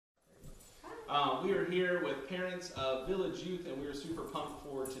We are here with parents of Village Youth, and we are super pumped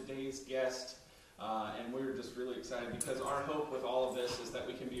for today's guest. And we're just really excited because our hope with all of this is that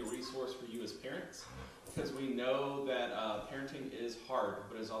we can be a resource for you as parents, because we know that parenting is hard,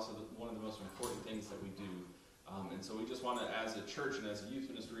 but it's also one of the most important things that we do. And so we just want to, as a church and as a youth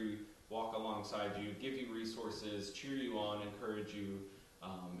ministry, walk alongside you, give you resources, cheer you on, encourage you.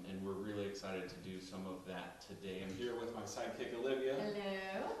 And we're really excited to do some of that today. I'm here with my sidekick, Olivia.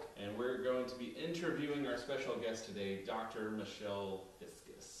 Hello. And we're going to be interviewing our special guest today, Dr. Michelle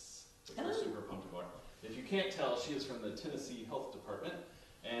Fiscus, which we're super pumped about. If you can't tell, she is from the Tennessee Health Department.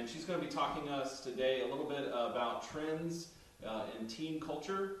 And she's going to be talking to us today a little bit about trends in teen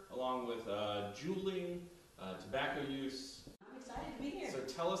culture, along with juuling, tobacco use. I'm excited to be here. So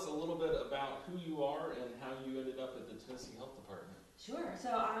tell us a little bit about who you are and how you ended up at the Tennessee Health Department. Sure. So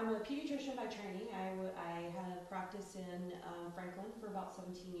I'm a pediatrician by training. I had a practice in Franklin for about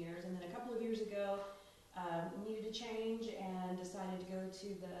 17 years, and then a couple of years ago needed a change and decided to go to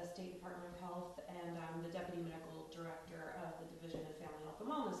the State Department of Health, and I'm the Deputy Medical Director of the Division of Family Health and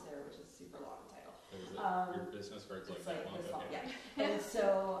Wellness there, which is a super long title. Is it your business cards like that long? This long, yeah. And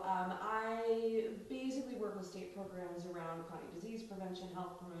so I basically work with state programs around chronic disease prevention,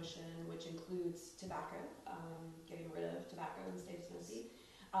 health promotion, which includes tobacco, getting rid of tobacco in the state of Tennessee,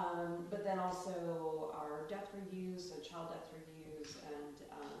 but then also our death reviews, so child death reviews and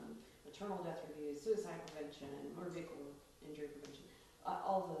maternal death reviews, suicide prevention, motor vehicle injury prevention,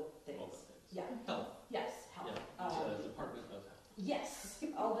 all the things. All the things. Yeah. Health. Yes, health. Yeah. Department of Health. Yes,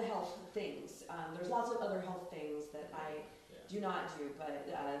 all the health things. There's lots of other health things that I do not do, but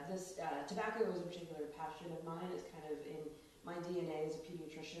this tobacco is a particular passion of mine. It's kind of in my DNA as a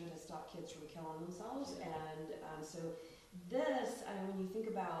pediatrician to stop kids from killing themselves. And so this, when you think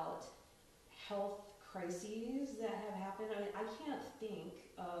about health crises that have happened, I can't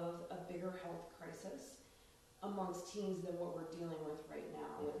think of a bigger health crisis amongst teens than what we're dealing with right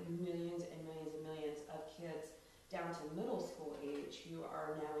now, with millions and millions and millions of kids down to middle school age who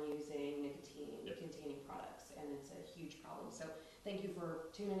are now using nicotine-containing products, and it's a huge problem. So thank you for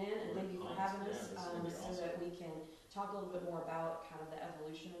tuning in, and thank you for having us, so that we can talk a little bit more about kind of the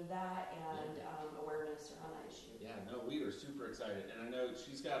evolution of that and awareness around that issue. Yeah, no, we are super excited, and I know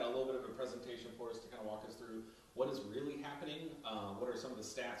she's got a little bit of a presentation for us to kind of walk us through what is really happening, what are some of the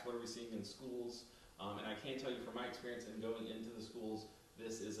stats, what are we seeing in schools, and I can tell you from my experience in going into the schools,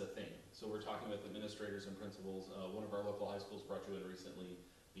 this is a thing. So we're talking with administrators and principals. One of our local high schools brought you in recently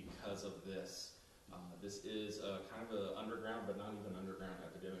because of this. This is kind of an underground, but not even underground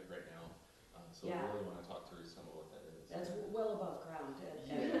epidemic right now. So we really want to talk through some of what that is. That's well above ground at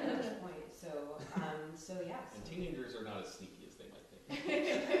this point. So yes. And teenagers are not as sneaky as they might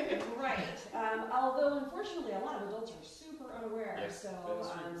think. Right. Although unfortunately, a lot of adults are super unaware. Yes, so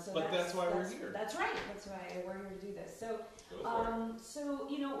that's why we're here. That's right. That's why we're here to do this. So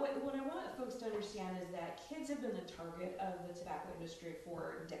you know what I want folks to understand is that kids have been the target of the tobacco industry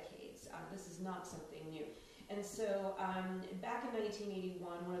for decades. This is not something new. And so back in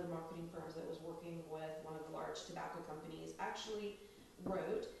 1981, one of the marketing firms that was working with one of the large tobacco companies actually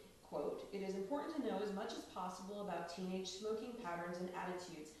wrote, quote, "It is important to know as much as possible about teenage smoking patterns and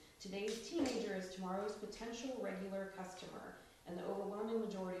attitudes. Today's teenager is tomorrow's potential regular customer, and the overwhelming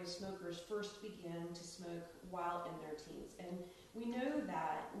majority of smokers first begin to smoke while in their teens." And we know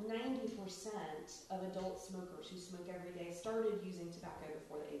that 90% of adult smokers who smoke every day started using tobacco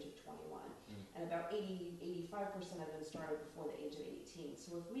before the age of 21. And about 85% of them started before the age of 18.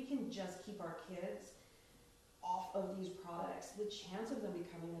 So if we can just keep our kids off of these products, the chance of them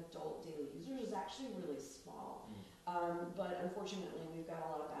becoming adult daily users is actually really small. But unfortunately, we've got a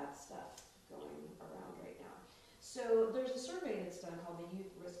lot of bad stuff going around right now. So there's a survey that's done called the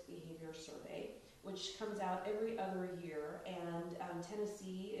Youth Risk Behavior Survey, which comes out every other year, and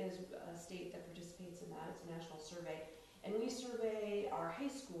Tennessee is a state that participates in that. It's a national survey. And we survey our high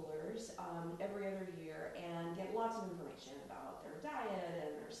schoolers every other year and get lots of information about their diet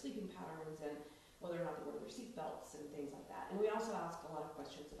and their sleeping patterns and whether or not they wear their seatbelts and things like that. And we also ask a lot of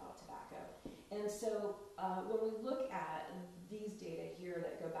questions about tobacco. And so when we look at these data here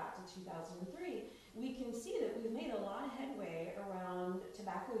that go back to 2003, we can see that we've made a lot of headway around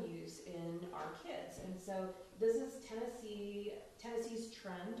tobacco use in our kids. And so this is Tennessee's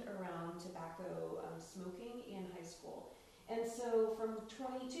trend around tobacco smoking in high school. And so from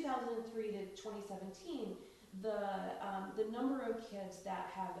 2003 to 2017, the number of kids that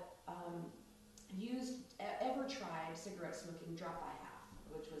have ever tried cigarette smoking dropped by half,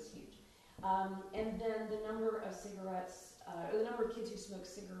 which was huge. And then the number of cigarettes, or the number of kids who smoke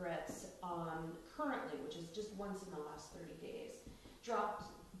cigarettes currently, which is just once in the last 30 days, dropped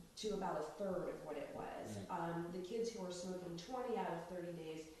to about a third of what it was. The kids who are smoking 20 out of 30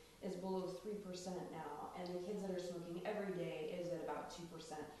 days is below 3% now, and the kids that are smoking every day is at about 2%.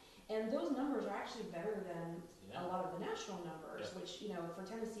 And those numbers are actually better than a lot of the national numbers, which, you know, for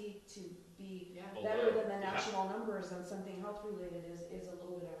Tennessee to be better than the national numbers on something health related is a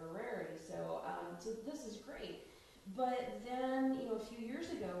little bit of a rarity. So, so this is great. But then, you know, a few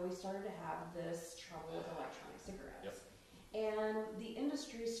years ago, we started to have this trouble with electronic cigarettes. And the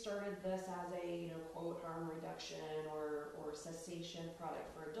industry started this as a, you know, quote, harm reduction or cessation product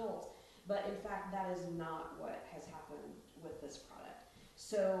for adults. But in fact, that is not what has happened with this product.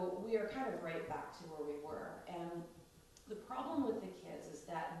 So we are kind of right back to where we were. And the problem with the kids is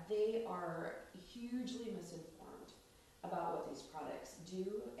that they are hugely misinformed about what these products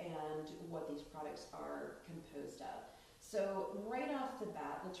do and what these products are composed of. So right off the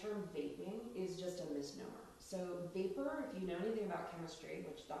bat, the term vaping is just a misnomer. So vapor, if you know anything about chemistry,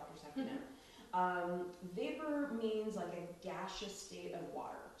 which doctors have to know, vapor means like a gaseous state of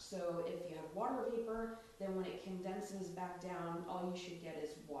water. So if you have water vapor, then when it condenses back down, all you should get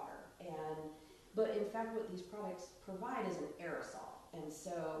is water. But in fact, what these products provide is an aerosol. And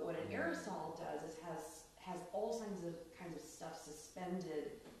so what an aerosol does is has all kinds of stuff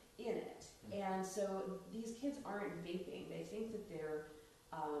suspended in it. And so these kids aren't vaping. They think that they're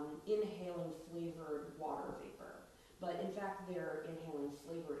inhaling flavored water vapor. But in fact, they're inhaling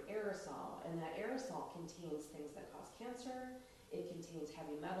flavored aerosol, and that aerosol contains things that cause cancer. It contains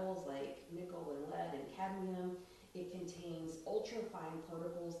heavy metals like nickel and lead and cadmium. It contains ultra-fine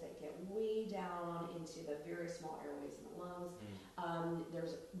particles that get way down into the very small airways in the lungs.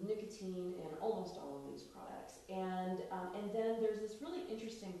 There's nicotine in almost all of these products. And then there's this really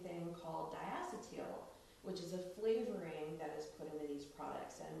interesting thing called diacetyl, which is a flavoring that is put into these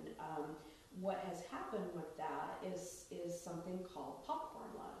products. And what has happened with that is something called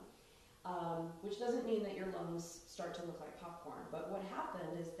popcorn lung, which doesn't mean that your lungs start to look like popcorn. But what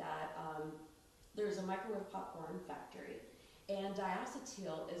happened is that there's a microwave popcorn factory, and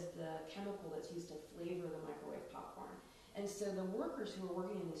diacetyl is the chemical that's used to flavor the microwave popcorn. And so the workers who were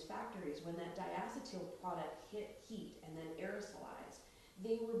working in these factories, when that diacetyl product hit heat and then aerosolized,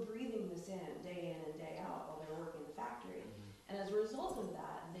 they were breathing this in and day out while they were working in the factory. And as a result of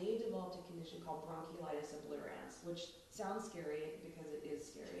that, they developed a condition called bronchiolitis obliterans, which sounds scary because it is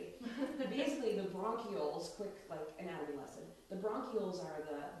scary. Basically, the bronchioles, quick like anatomy lesson, the bronchioles are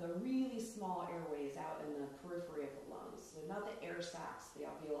the really small airways out in the periphery of the lungs. So not the air sacs, the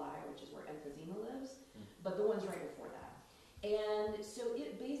alveoli, which is where emphysema lives, but the ones right before that. And so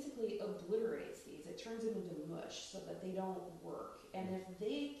it basically obliterates these. It turns them into mush so that they don't work. And if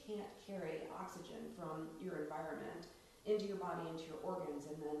they can't carry oxygen from your environment into your body, into your organs,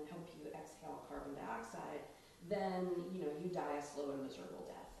 and then help you exhale carbon dioxide, then you die a slow and miserable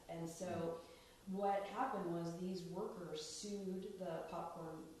death. And so what happened was these workers sued the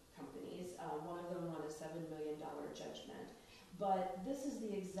popcorn companies. One of them won a $7 million judgment. But this is the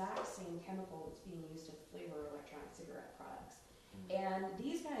exact same chemical that's being used to flavor electronic cigarette products. And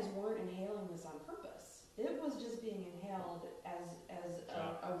these guys weren't inhaling this on purpose. It was just being inhaled as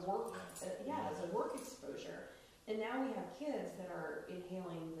a work exposure. And now we have kids that are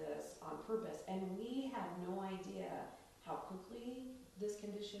inhaling this on purpose, and we have no idea how quickly this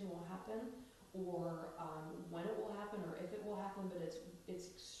condition will happen, or when it will happen, or if it will happen. But it's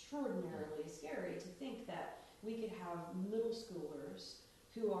extraordinarily scary to think that we could have middle schoolers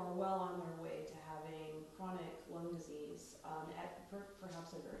who are well on their way to having chronic lung disease at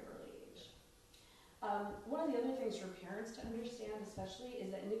perhaps a very early age. One of the other things for parents to understand especially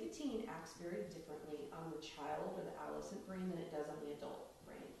is that nicotine acts very differently on the child or the adolescent brain than it does on the adult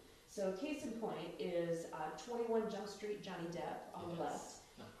brain. So case in point is 21 Jump Street Johnny Depp on the left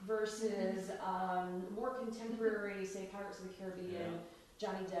versus more contemporary, say, Pirates of the Caribbean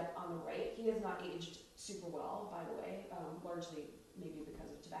Johnny Depp on the right. He has not aged super well, by the way, largely maybe because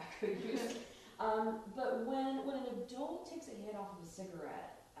of tobacco use. But when an adult takes a hit off of a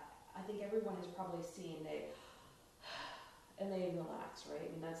cigarette, I think everyone has probably seen they relax, right?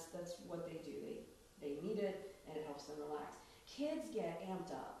 I mean, that's what they do. They need it, and it helps them relax. Kids get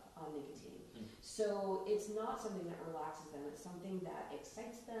amped up on nicotine. So it's not something that relaxes them. It's something that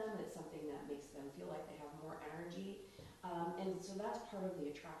excites them. It's something that makes them feel like they have more energy. And so that's part of the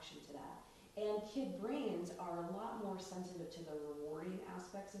attraction to that. And kid brains are a lot more sensitive to the rewarding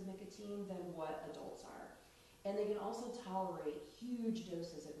aspects of nicotine than what adults are. And they can also tolerate huge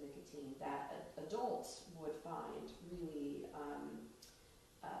doses of nicotine that adults would find really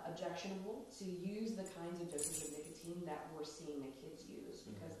objectionable to use the kinds of doses of nicotine that we're seeing the kids use,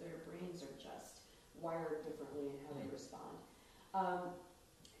 because their brains are just wired differently in how they respond.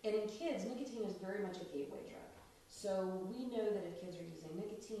 And very much a gateway drug. So we know that if kids are using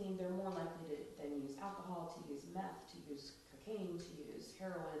nicotine, they're more likely to then use alcohol, to use meth, to use cocaine, to use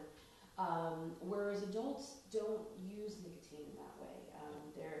heroin, whereas adults don't use nicotine in that way.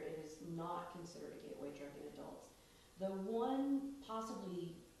 It is not considered a gateway drug in adults. The one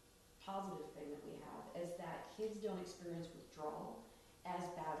possibly positive thing that we have is that kids don't experience withdrawal as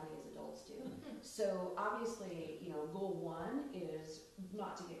badly as adults do. So obviously, goal one is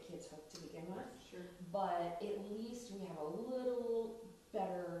not to get kids hooked to begin with, Sure. but at least we have a little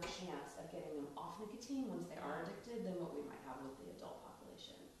better chance of getting them off nicotine once they are addicted than what we might have with the adult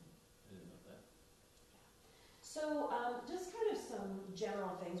population. I didn't know that. So just kind of some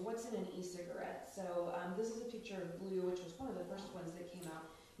general things. What's in an e-cigarette? So this is a picture of Blue, which was one of the first ones that came out.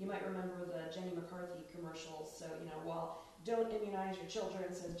 You might remember the Jenny McCarthy commercials. So, while don't immunize your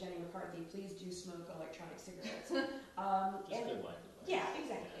children, says Jenny McCarthy, please do smoke electronic cigarettes. Just good life advice. Yeah,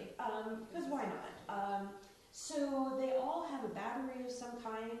 exactly. Because why not? So they all have a battery of some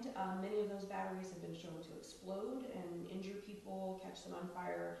kind. Many of those batteries have been shown to explode and injure people, catch them on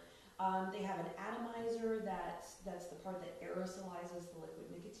fire. They have an atomizer that's the part that aerosolizes the liquid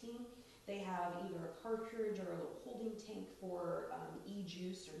nicotine. They have either a cartridge or a little holding tank for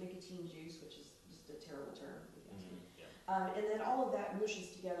e-juice or nicotine juice, which is just a terrible term. And then all of that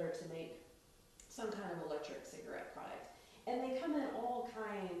mushes together to make some kind of electric cigarette product. And they come in all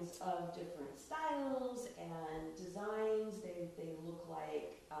kinds of different styles and designs. They look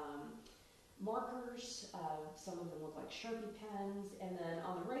like markers. Some of them look like Sharpie pens. And then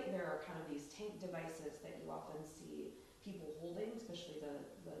on the right there are kind of these tank devices that you often see people holding, especially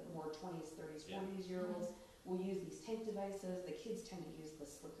the more 20s, 30s, 40s year olds will use these tank devices. The kids tend to use the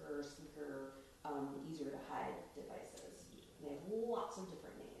sleeker, easier to hide devices. And they have lots of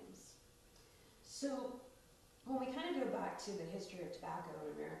different names. So when we kind of go back to the history of tobacco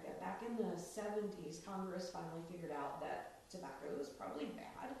in America, back in the 70s, Congress finally figured out that tobacco was probably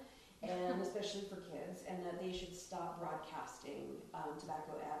bad, and especially for kids, and that they should stop broadcasting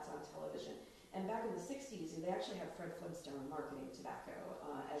tobacco ads on television. And back in the 60s, they actually had Fred Flintstone marketing tobacco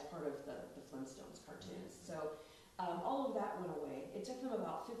as part of the Flintstones cartoons. So all of that went away. It took them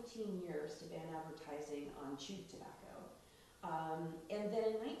about 15 years to ban advertising on chewed tobacco. And then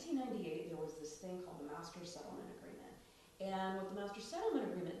in 1998, there was this thing called the Master Settlement Agreement. And what the Master Settlement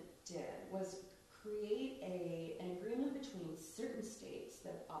Agreement did was create an agreement between certain states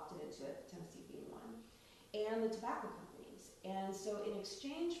that opted into it, Tennessee being one, and the tobacco companies. And so in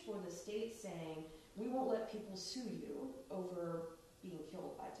exchange for the state saying, we won't let people sue you over being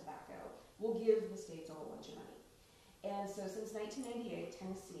killed by tobacco, we'll give the states a whole bunch of money. And so since 1998,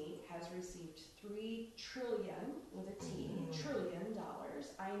 Tennessee has received $3 trillion, with a T, trillion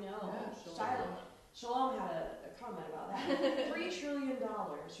dollars. I know. Yeah, Shalom had a comment about that. $3 trillion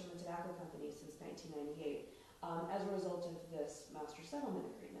from the tobacco companies since 1998 as a result of this Master Settlement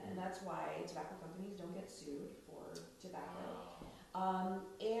Agreement. And that's why tobacco companies don't get sued for tobacco.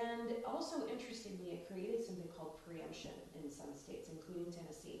 And also, interestingly, it created something called preemption in some states, including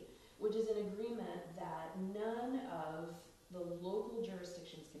Tennessee, which is an agreement that none of the local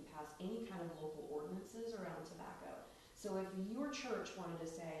jurisdictions can pass any kind of local ordinances around tobacco. So if your church wanted to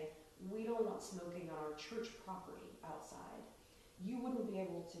say, we don't want smoking on our church property outside, you wouldn't be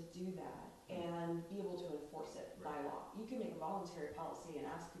able to do that and be able to enforce it by law. You can make a voluntary policy and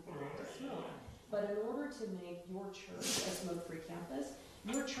ask people not to smoke, but in order to make your church a smoke-free campus,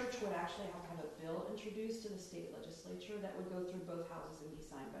 your church would actually have a bill introduced to the state legislature that would go through both houses and be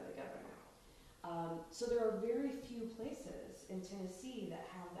signed by the governor. So there are very few places in Tennessee that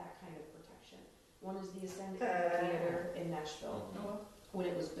have that kind of protection. One is the Ascend Theater in Nashville. When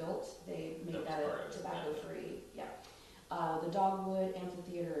it was built, they made that a tobacco-free. The Dogwood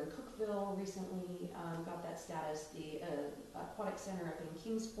Amphitheater in Cookeville recently got that status. The Aquatic Center up in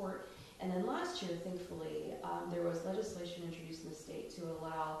Kingsport. And then last year, thankfully, there was legislation introduced in the state to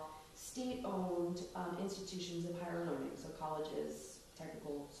allow state-owned institutions of higher learning, so colleges,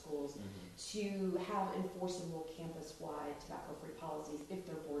 technical schools, to have enforceable campus-wide tobacco-free policies if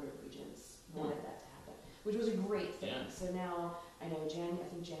their Board of Regents wanted that to happen, which was a great thing. So now, I know I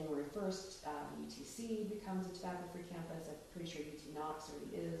think January 1st, UTC becomes a tobacco-free campus. I'm pretty sure UT Knox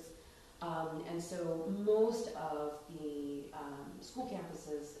already is. And so most of the school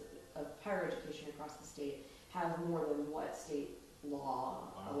campuses of higher education across the state have more than what state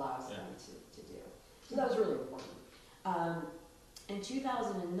law allows them to do. So that was really important. In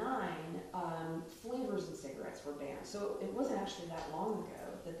 2009, flavors in cigarettes were banned. So it wasn't actually that long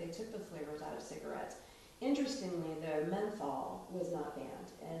ago that they took the flavors out of cigarettes. Interestingly, the menthol was not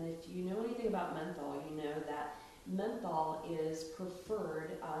banned. And if you know anything about menthol, you know that menthol is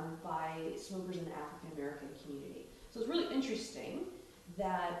preferred by smokers in the African American community. So it's really interesting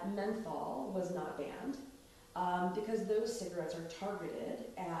that menthol was not banned because those cigarettes are targeted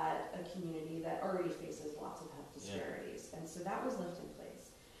at a community that already faces lots of health disparities. And so that was left in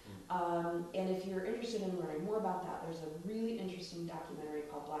place. And if you're interested in learning more about that, there's a really interesting documentary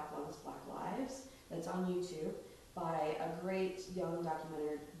called Black Lungs, Black Lives that's on YouTube by a great young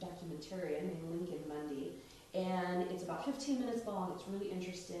documentarian named Lincoln Mundy. And it's about 15 minutes long. It's really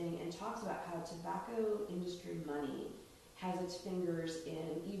interesting and talks about how tobacco industry money has its fingers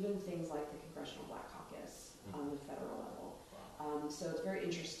in even things like the Congressional Black Caucus on the federal level. Wow. So it's very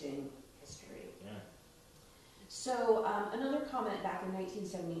interesting history. Yeah. So another comment back in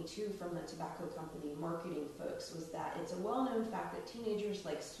 1972 from the tobacco company marketing folks was that it's a well-known fact that teenagers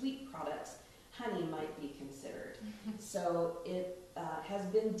like sweet products. Honey might be considered. So it has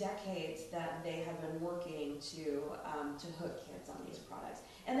been decades that they have been working to hook kids on these products,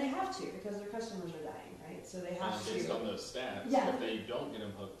 and they have to because their customers are dying, right? So they have to. Based on those stats, if they don't get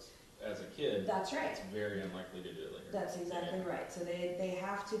them hooked as a kid, that's right. It's very unlikely to do it later. That's exactly right. So they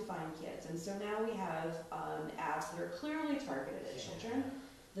have to find kids, and so now we have ads that are clearly targeted at children.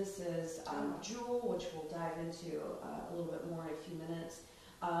 This is Juul, which we'll dive into a little bit more in a few minutes.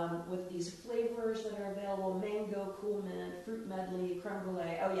 With these flavors that are available: mango, cool mint, fruit medley, creme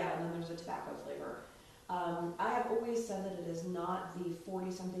brulee. Oh yeah, and then there's a tobacco flavor. I have always said that it is not the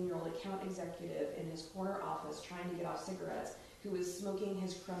 40-something-year-old account executive in his corner office trying to get off cigarettes who is smoking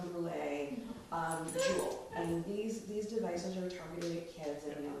his creme brulee Juul. I mean, these devices are targeted at kids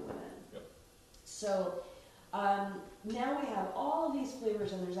and young women. Yep. So now we have all of these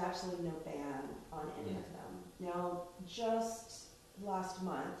flavors, and there's absolutely no ban on any of them. Now, just last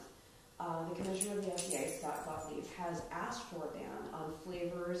month, the commissioner of the FDA, Scott Gottlieb, has asked for a ban on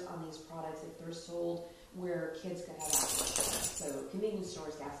flavors on these products if they're sold where kids could have access to them. So convenience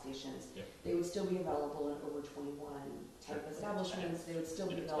stores, gas stations, they would still be available in over 21 type establishments. They would still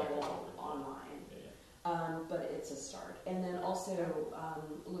be available online. But it's a start. And then also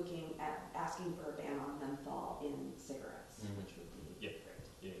looking at asking for a ban on menthol in cigarettes, which would be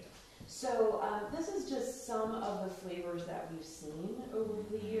great. So this is just some of the flavors that we've seen over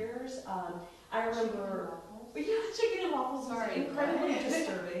the years. I remember, chicken and waffles are incredibly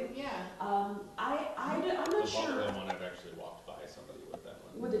disturbing. I'm not sure. The bubblegum one, I've actually walked by somebody with that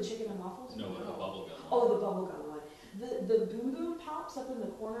one. With the chicken and waffles? No, with the bubblegum one. Oh, the bubblegum one. The Boom Boom Pops up in the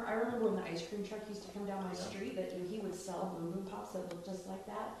corner. I remember when the ice cream truck used to come down my street that he would sell Boom Boom Pops that looked just like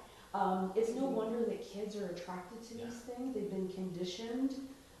that. It's no wonder that kids are attracted to these things. They've been conditioned.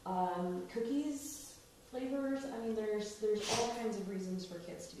 Cookies, flavors, I mean, there's all kinds of reasons for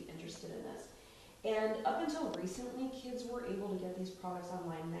kids to be interested in this. And up until recently, kids were able to get these products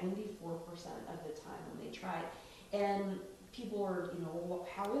online 94% of the time when they tried. And people were, well,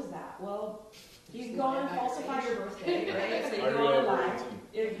 how is that? Well, you can go on and falsify your birthday, right? So you go online.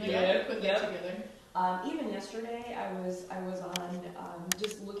 Put that together. Even yesterday, I was on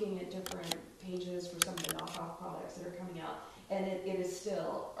just looking at different pages for some of the knockoff products that are coming out. And it is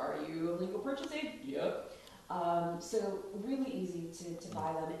still, are you a legal purchase aid? Yep. So really easy to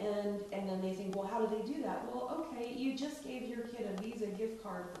buy them. And then they think, well, how do they do that? Well, okay, you just gave your kid a Visa gift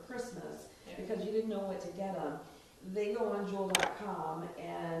card for Christmas because you didn't know what to get them. They go on juul.com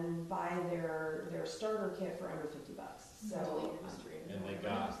and buy their starter kit for under $50. So and they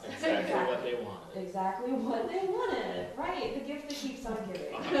got exactly what they wanted. Exactly what they wanted. Right, the gift that keeps on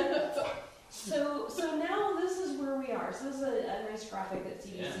giving. So now this is where we are. So this is a nice graphic that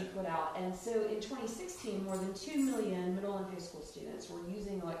CDC put out. And so in 2016, more than 2 million middle and high school students were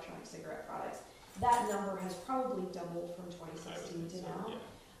using electronic cigarette products. That number has probably doubled from 2016 to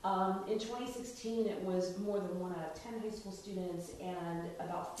now. In 2016, it was more than 1 out of 10 high school students and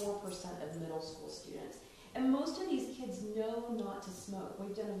about 4% of middle school students. And most of these kids know not to smoke.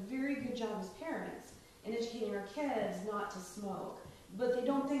 We've done a very good job as parents in educating our kids not to smoke. But they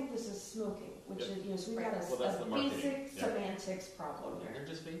don't think this is smoking, which is, so we've got a basic semantics problem here. They're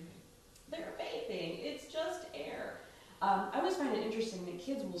just vaping. They're vaping. It's just air. I always find it interesting that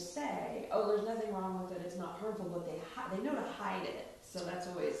kids will say, oh, there's nothing wrong with it, it's not harmful, but they know to hide it. So that's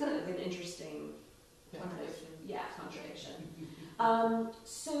always an interesting contradiction.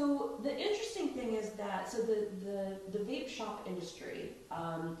 So the interesting thing is that, so the vape shop industry,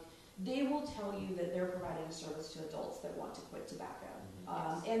 they will tell you that they're providing a service to adults that want to quit tobacco.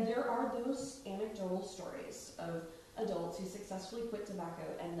 And there are those anecdotal stories of adults who successfully quit tobacco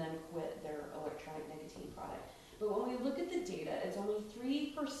and then quit their electronic nicotine product. But when we look at the data, it's only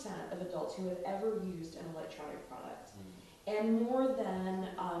 3% of adults who have ever used an electronic product. and more than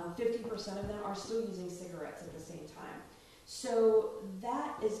 50% of them are still using cigarettes at the same time. So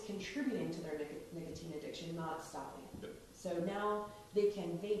that is contributing to their nicotine addiction, not stopping it. Yep. So now they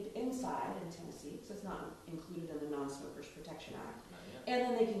can vape inside in Tennessee, so it's not included in the Non-Smokers Protection Act, and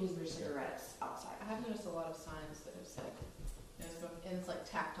then they can use their cigarettes outside. I have noticed a lot of signs that have said no smoking, and it's like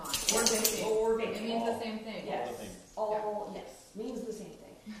tacked on. Or vaping. Or vaping. It means the same thing. Yes. Yes, means the same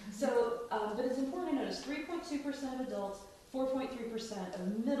thing. So, but it's important to notice 3.2% of adults, 4.3%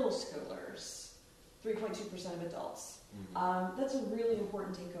 of middle schoolers, 3.2% of adults. That's a really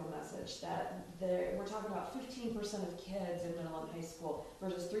important take-home message that we're talking about 15% of kids in middle and high school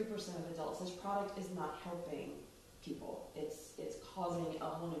versus 3% of adults. This product is not helping people. It's causing a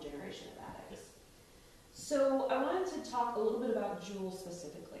whole new generation of addicts. So I wanted to talk a little bit about Juul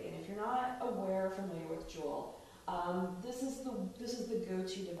specifically, and if you're not aware or familiar with Juul, this is the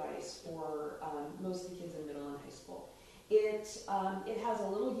go-to device for most of the kids in middle and high school. It has a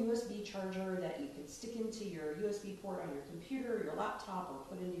little USB charger that you can stick into your USB port on your computer, your laptop,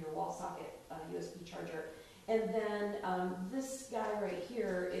 or put into your wall socket USB charger. And then this guy right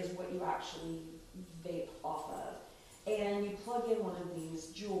here is what you actually vape off of. And you plug in one of these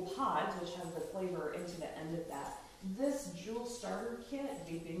Juul pods, which has the flavor, into the end of that. This Juul starter kit,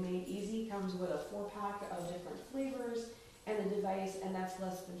 Vaping Made Easy, comes with a 4-pack of different flavors and a device, and that's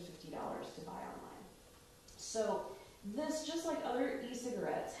less than $50 to buy online. So this, just like other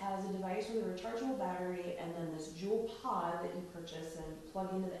e-cigarettes, has a device with a rechargeable battery and then this Juul pod that you purchase and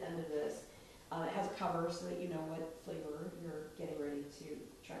plug into the end of this. It has a cover so that you know what flavor you're getting ready to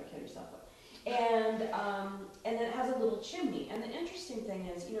try to kill yourself with. And then it has a little chimney. And the interesting thing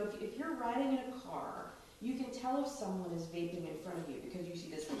is, you know, if you're riding in a car, you can tell if someone is vaping in front of you because you see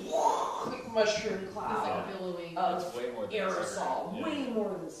this mushroom cloud like billowing of way more than aerosol, way more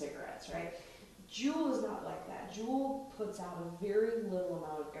than cigarettes, right? Juul is not like that. Juul puts out a very little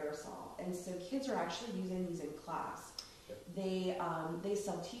amount of aerosol, and so kids are actually using these in class. They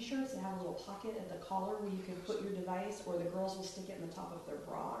sell T-shirts that have a little pocket at the collar where you can put your device, or the girls will stick it in the top of their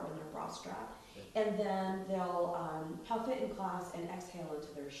bra or in their bra strap, and then they'll puff it in class and exhale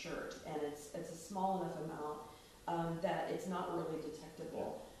into their shirt. And it's a small enough amount that it's not really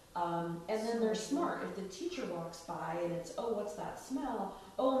detectable. And then they're smart. If the teacher walks by and it's, oh, what's that smell?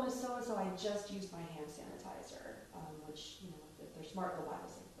 Oh, Miss So-and-so, I just used my hand sanitizer. Which, you know, if they're smart, they'll buy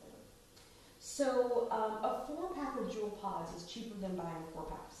the same flavor. So a 4-pack of Juul pods is cheaper than buying a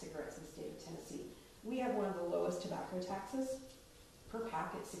 4-pack of cigarettes in the state of Tennessee. We have one of the lowest tobacco taxes per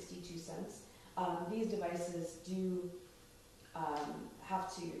pack at 62 cents. These devices do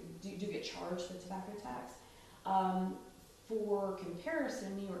get charged the tobacco tax. For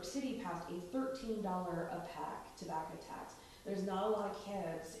comparison, New York City passed a $13 a pack tobacco tax. There's not a lot of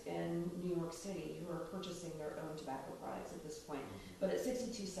kids in New York City who are purchasing their own tobacco products at this point. But at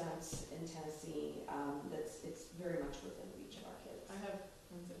 62 cents in Tennessee, it's very much within reach of our kids. I have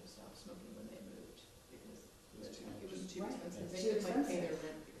friends that have stopped smoking when they moved because it was too Right. expensive. It's They too couldn't, like, pay expensive. their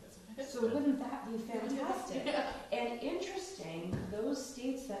rent because of it. So wouldn't that be fantastic? Yeah. And interesting, those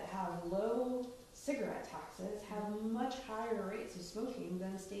states that have low cigarette taxes have much higher rates of smoking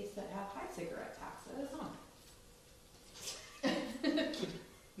than states that have high cigarette taxes.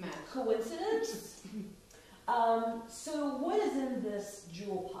 Math. Coincidence? So what is in this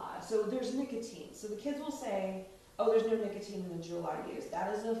Juul pod? So there's nicotine. So the kids will say, oh, there's no nicotine in the Juul I use.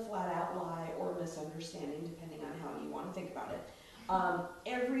 That is a flat out lie or misunderstanding, depending on how you want to think about it.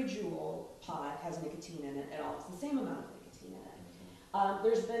 Every Juul pod has nicotine in it at almost the same amount of nicotine in it.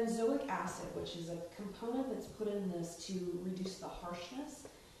 There's benzoic acid, which is a component that's put in this to reduce the harshness,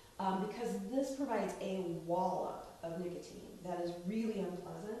 because this provides a wallop of nicotine that is really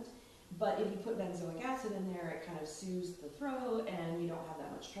unpleasant. But if you put benzoic acid in there, it kind of soothes the throat and you don't have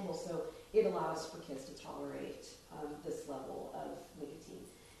that much trouble. So it allows for kids to tolerate this level of nicotine.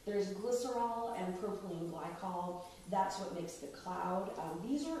 There's glycerol and propylene glycol. That's what makes the cloud.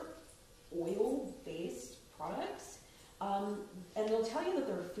 These are oil-based products. And they'll tell you that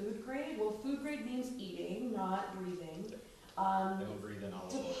they're food grade. Well, food grade means eating, not breathing. Don't breathe in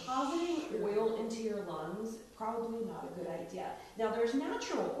olive oil. Depositing oil into your lungs, probably not a good idea. Now, there's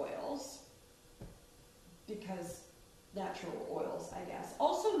natural oils, because natural oils, I guess,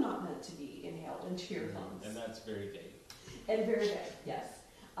 also not meant to be inhaled into your lungs. And that's very vague. And very vague, yes.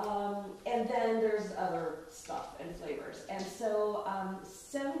 And then there's other stuff and flavors. And so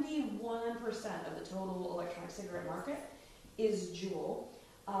 71% of the total electronic cigarette market is Juul.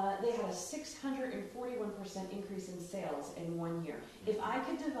 They had a 641% increase in sales in 1 year. If I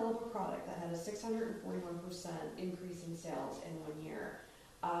could develop a product that had a 641% increase in sales in 1 year,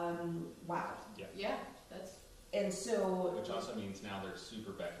 wow. Yeah, that's And so, which also means now they're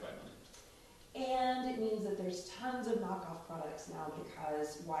super backed by money. and it means that there's tons of knockoff products now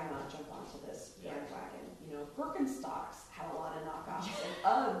because why not jump onto this bandwagon? You know, Birkenstocks have a lot of knockoffs, and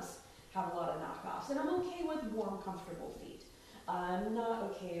Uggs have a lot of knockoffs. And I'm okay with warm, comfortable feet. I'm not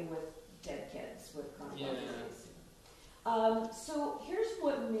okay with dead kids with chronic disease. So here's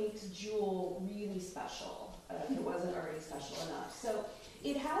what makes Juul really special, if it wasn't already special enough. So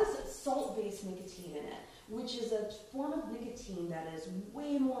it has salt-based nicotine in it, which is a form of nicotine that is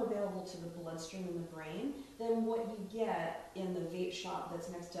way more available to the bloodstream in the brain than what you get in the vape shop that's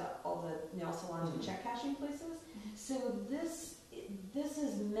next to all the nail salons and check cashing places. So this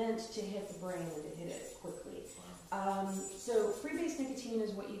is meant to hit the brain and to hit it quickly. So free-based nicotine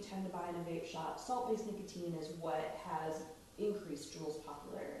is what you tend to buy in a vape shop. Salt-based nicotine is what has increased Juul's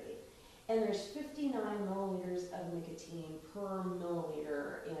popularity. And there's 59 milliliters of nicotine per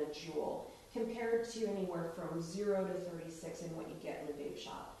milliliter in a Juul, compared to anywhere from 0 to 36 in what you get in a vape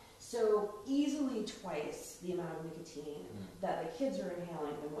shop. So easily twice the amount of nicotine that the kids are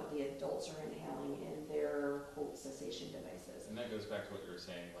inhaling than what the adults are inhaling in their, quote, cessation devices. And that goes back to what you were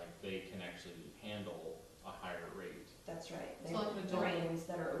saying, like they can actually handle a higher rate. That's right. They So have like an adult. brains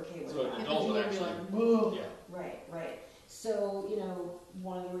that are okay with So that. an adult would And the Juul actually, would be yeah. Right. So, you know,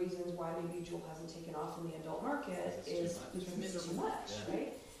 one of the reasons why maybe Juul hasn't taken off in the adult market It's is too much. because it's too much, Yeah.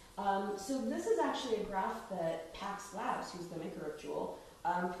 right? So this is actually a graph that Pax Labs, who's the maker of Juul,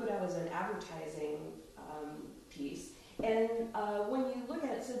 put out as an advertising piece. And when you look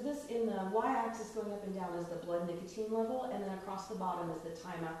at it, so this in the y-axis going up and down is the blood nicotine level, and then across the bottom is the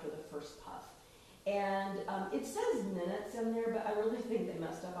time after the first puff. And it says minutes in there, but I really think they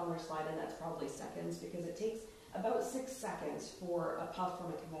messed up on their slide, and that's probably seconds, because it takes about 6 seconds for a puff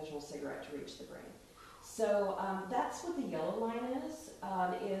from a conventional cigarette to reach the brain. So that's what the yellow line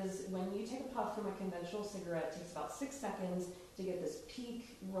is when you take a puff from a conventional cigarette, it takes about 6 seconds to get this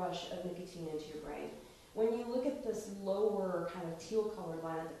peak rush of nicotine into your brain. When you look at this lower kind of teal colored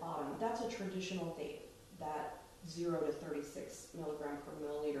line at the bottom, that's a traditional vape, that 0 to 36 milligram per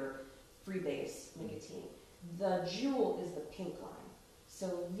milliliter free base nicotine. The Juul is the pink line.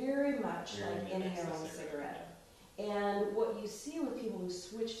 So very much like inhaling a cigarette. And what you see with people who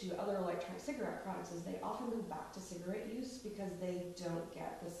switch to other electronic cigarette products is they often go back to cigarette use because they don't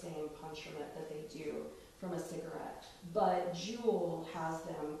get the same punch from it that they do from a cigarette. But Juul has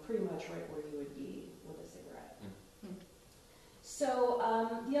them pretty much right where you would be with a cigarette. So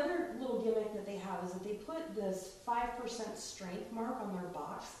the other little gimmick that they have is that they put this 5% strength mark on their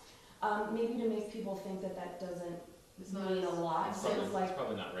box, maybe to make people think that that doesn't mean a lot. It's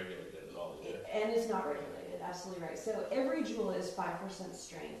probably not regulated at all either. And it's not regulated. Absolutely right. So every Juul is 5%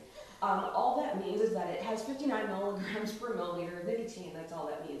 strength. All that means is that it has 59 milligrams per milliliter of nicotine. That's all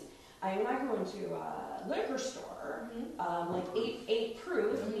that means. When I go into a liquor store, like 8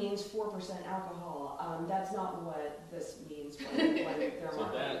 proof means 4% alcohol. That's not what this means when they're marketing this.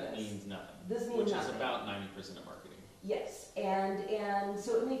 So that means nothing. This means which nothing. is about 90% of marketing. Yes, and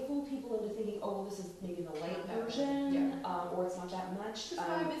so it may fool people into thinking, oh, well, this is maybe the light version, or it's not that much. Because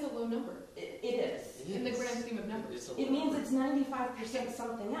 5 is a low number. It is. In the grand scheme of numbers. It means it's 95%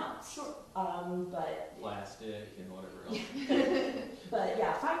 something else. Sure. But plastic and whatever else. But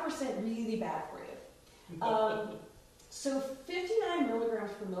yeah, 5% really bad for you. So 59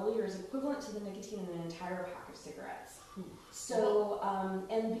 milligrams per milliliter is equivalent to the nicotine in an entire pack of cigarettes. So,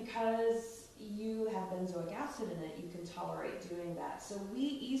 and because you have benzoic acid in it, you can tolerate doing that. So we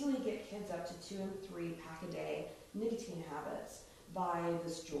easily get kids up to 2 and 3 pack a day nicotine habits by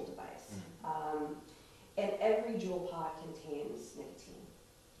this Juul device. And every Juul pod contains nicotine.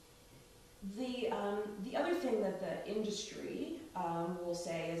 The other thing that the industry will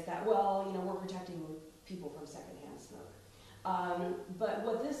say is that, well, you know, we're protecting people from secondhand smoke. But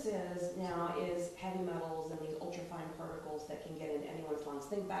what this is now is heavy metals and these ultrafine particles that can get into anyone's lungs.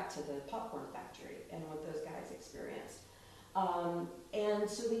 Think back to the popcorn factory and what those guys experienced. And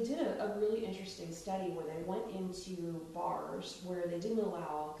so they did a really interesting study where they went into bars where they didn't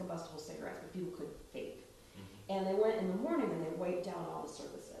allow combustible cigarettes, but people could vape. And they went in the morning and they wiped down all the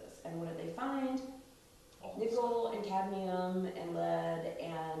surfaces. And what did they find? Nickel and cadmium and lead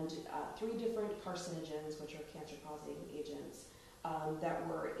and 3 different carcinogens, which are cancer-causing agents, that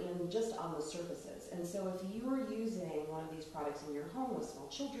were just on the surfaces. And so if you were using one of these products in your home with small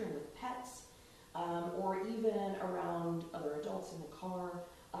children, with pets, or even around other adults in the car,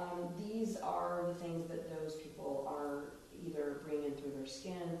 these are the things that those people are either bringing in through their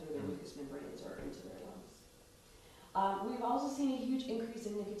skin, through their mucous membranes, or into their lungs. We've also seen a huge increase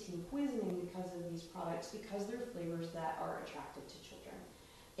in nicotine poisoning because of these products, because they're flavors that are attractive to children.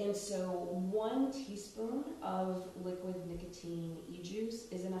 And so 1 teaspoon of liquid nicotine e-juice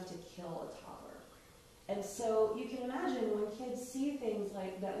is enough to kill a toddler. And so you can imagine when kids see things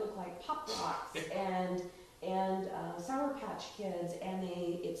like that look like Pop Rocks and Sour Patch Kids, and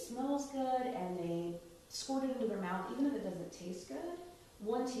it smells good, and they squirt it into their mouth, even if it doesn't taste good.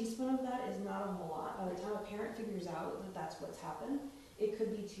 1 teaspoon of that is not a whole lot. By the time a parent figures out that that's what's happened, it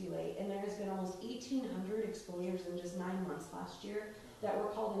could be too late. And there's been almost 1,800 exposures in just 9 months last year that were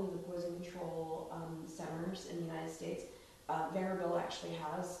called into the poison control centers in the United States. Vanderbilt actually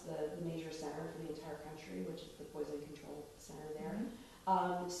has the major center for the entire country, which is the poison control center there.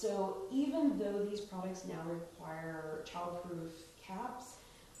 Mm-hmm. So even though these products now require childproof caps,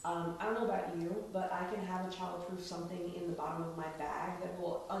 I don't know about you, but I can have a childproof something in the bottom of my bag that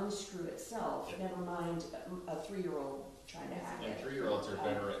will unscrew itself, never mind a 3-year-old trying to hack it. And 3-year-olds are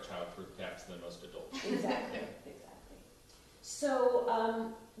better at childproof caps than most adults. Exactly, exactly.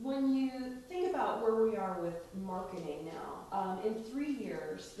 So when you think about where we are with marketing now, in 3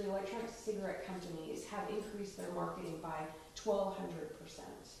 years, the electronic cigarette companies have increased their marketing by 1,200%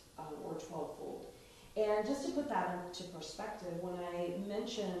 or 12-fold. And just to put that into perspective, when I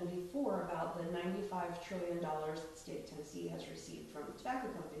mentioned before about the $95 trillion that the state of Tennessee has received from tobacco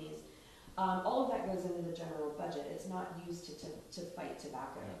companies, all of that goes into the general budget. It's not used to fight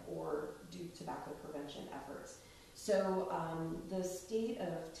tobacco or do tobacco prevention efforts. So the state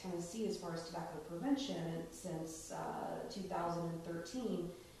of Tennessee, as far as tobacco prevention, since 2013,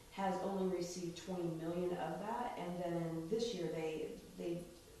 has only received $20 million of that, and then this year they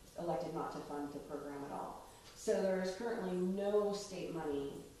elected not to fund the program at all. So there is currently no state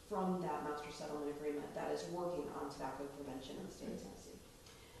money from that master settlement agreement that is working on tobacco prevention in the state of Tennessee.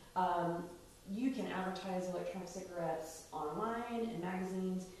 You can advertise electronic cigarettes online, in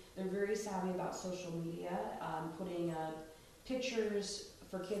magazines. They're very savvy about social media, putting pictures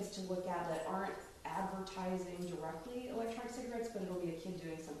for kids to look at that aren't advertising directly electronic cigarettes, but it'll be a kid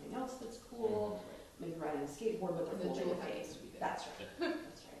doing something else that's cool, maybe riding a skateboard, but they're holding a vape. That's right.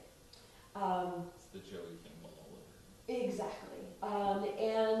 That's right. It's the Joey thing all over. Exactly.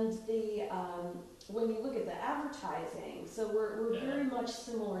 And when you look at the advertising, so we're very much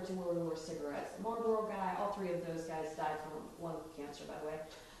similar to where we were cigarettes. The Marlboro guy, all 3 of those guys died from lung cancer, by the way.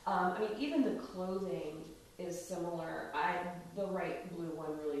 I mean, even the clothing is similar. The right blue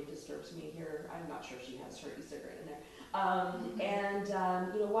one really disturbs me here. I'm not sure she has her e-cigarette in there.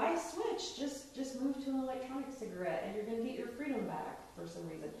 You know, why switch? Just move to an electronic cigarette, and you're going to get your freedom back for some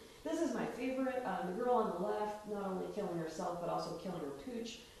reason. This is my favorite. The girl on the left, not only killing herself, but also killing her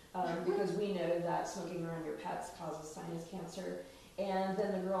pooch, because we know that smoking around your pets causes sinus cancer. And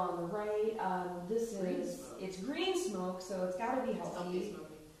then the girl on the right, it's green smoke, so it's got to be healthy,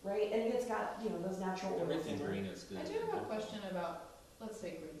 right? And it's got, you know, those natural oils. Everything green is good. I do have a question about, let's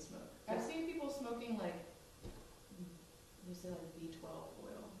say, green smoke. I've seen people smoking like, you said like B12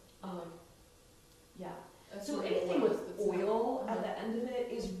 oil. Yeah. So anything with oil at the end of it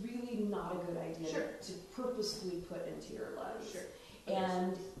is really not a good idea to purposefully put into your lungs. Sure.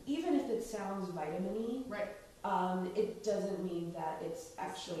 And even if it sounds vitamin-y, it doesn't mean that it's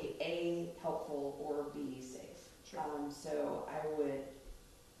actually A, helpful, or B, safe. Sure. So I would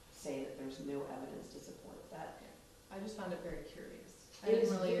say that there's no evidence to support that. I just found it very curious. I It is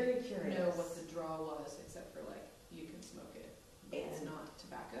didn't really very curious. know what the draw was, except for like, you can smoke it, but it's not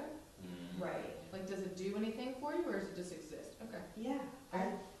tobacco. Right. Like, does it do anything for you, or does it just exist? Okay. Yeah.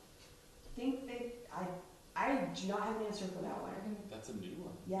 I think I do not have an answer for that one. That's a new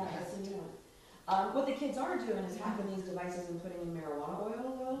one. Yeah, that's a new one. What the kids are doing is hacking these devices and putting in marijuana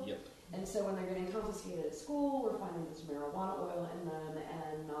oil, though. Yep. And so when they're getting confiscated at school, we're finding there's marijuana oil in them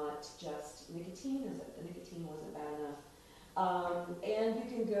and not just nicotine, as if the nicotine wasn't bad enough. And you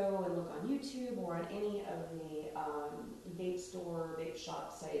can go and look on YouTube or on any of the vape store, vape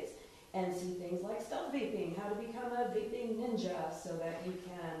shop sites and see things like stealth vaping, how to become a vaping ninja so that you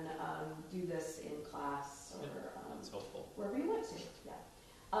can do this in class or that's helpful. wherever you want to. Yeah.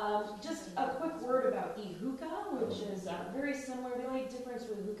 Just a quick word about e-hookah, which is very similar. The only difference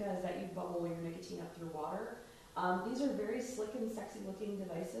with hookah is that you bubble your nicotine up through water. These are very slick and sexy looking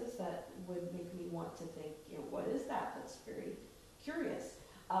devices that would make me want to think, you know, what is that? That's very curious.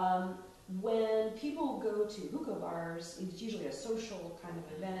 When people go to hookah bars, it's usually a social kind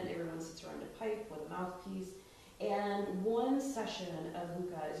of event. Everyone sits around a pipe with a mouthpiece. And one session of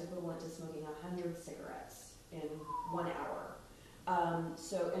hookah is equivalent to smoking 100 cigarettes in 1 hour.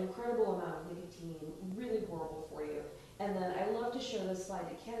 So an incredible amount of nicotine, really horrible for you. And then I love to show this slide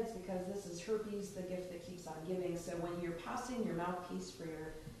to kids because this is herpes, the gift that keeps on giving. So when you're passing your mouthpiece for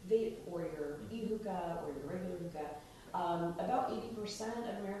your vape or your e-hookah or your regular hookah, About 80%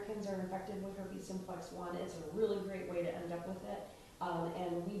 of Americans are infected with herpes simplex 1. It's a really great way to end up with it.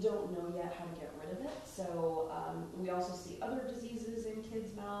 And we don't know yet how to get rid of it. So we also see other diseases in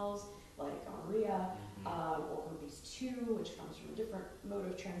kids' mouths, like gonorrhea, or herpes 2, which comes from a different mode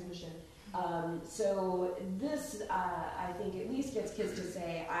of transmission. So this, I think, at least gets kids to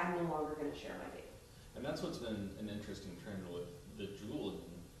say, I'm no longer going to share my vape. And that's what's been an interesting trend with the juuling,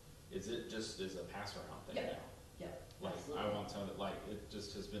 is it just is a pass-around thing now. Yep. Like, Absolutely. I want some of it, like, it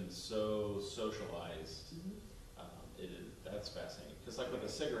just has been so socialized. That's fascinating. Because, like, with a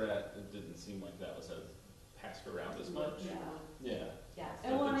cigarette, it didn't seem like that was passed around as much. Yeah. Yeah.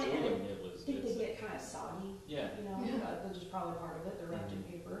 And But when the I juuling, it was, think they get kind of soggy, yeah. you know, which is probably part of it. They're wrapped in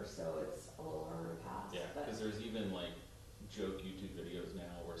paper, so it's a little harder to pass. Yeah, But because there's even, like, joke YouTube videos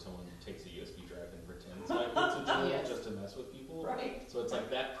now where someone takes a USB drive and pretends like it's a joke just to mess with people. right. So it's like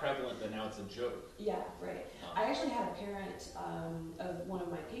that prevalent that now it's a joke. Yeah, right. I actually had a parent of one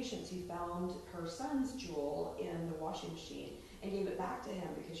of my patients who found her son's jewel in the washing machine and gave it back to him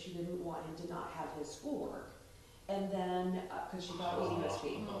because she didn't want him to not have his schoolwork. And then, because she thought it was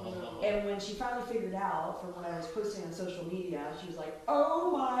USB. And when she finally figured out from what I was posting on social media, she was like,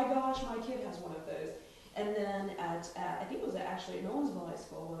 oh my gosh, my kid has one of those. And then at I think it was actually at Nolensville High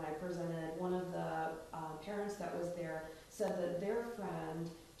School when I presented, one of the parents that was there said that their friend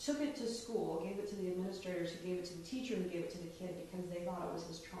took it to school, gave it to the administrators, who gave it to the teacher, who gave it to the kid because they thought it was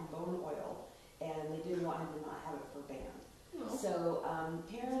his trombone oil, and they didn't want him to not have it for band. Oh. So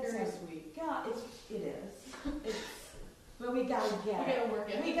parents Very have, sweet. God, it is. But we gotta We get. gotta work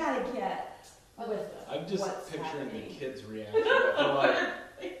it. We gotta get I with. love that. I'm just What's picturing happening? the kids' reaction. They're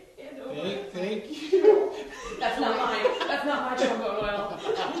like, thank you. That's not mine. That's not my trombone oil.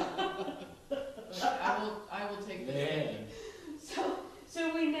 I will take this. Man.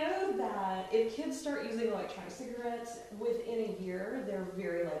 So we know that if kids start using electronic cigarettes within a year, they're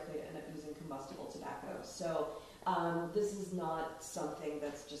very likely to end up using combustible tobacco. So this is not something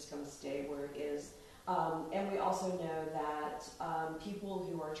that's just going to stay where it is. And we also know that people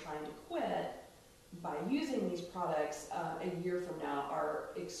who are trying to quit by using these products a year from now are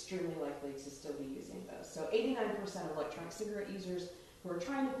extremely likely to still be using those. So 89% of electronic cigarette users who are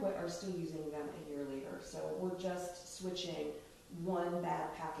trying to quit are still using them a year later. So we're just switching one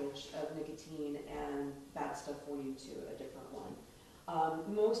bad package of nicotine and bad stuff for you to a different one.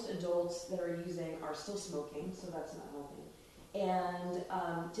 Most adults that are using are still smoking, so that's not helping. And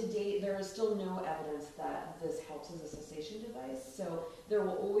to date, there is still no evidence that this helps as a cessation device. So there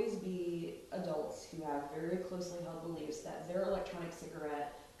will always be adults who have very closely held beliefs that their electronic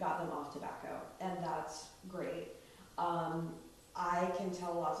cigarette got them off tobacco, and that's great. I can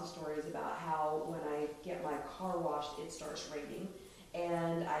tell lots of stories about how when I get my car washed, it starts raining,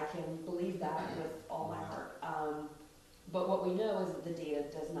 and I can believe that with all my heart. But what we know is that the data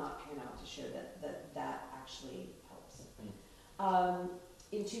does not pan out to show that actually helps.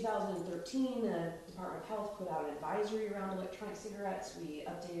 In 2013, the Department of Health put out an advisory around electronic cigarettes. We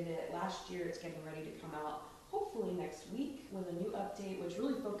updated it last year. It's getting ready to come out hopefully next week with a new update, which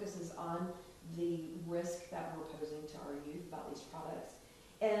really focuses on the risk that we're posing to our youth about these products.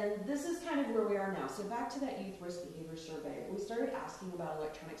 And this is kind of where we are now. So back to that youth risk behavior survey. We started asking about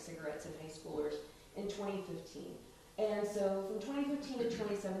electronic cigarettes in high schoolers in 2015. And so from 2015 to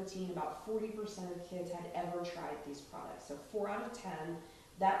 2017, about 40% of kids had ever tried these products. So 4 out of 10,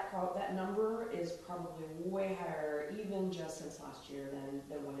 that number is probably way higher, even just since last year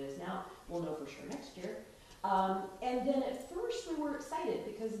than what it is now. We'll know for sure next year. And then at first we were excited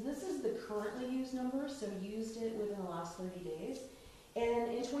because this is the currently used number, so used it within the last 30 days. And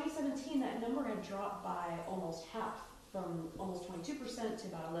in 2017, that number had dropped by almost half, from almost 22% to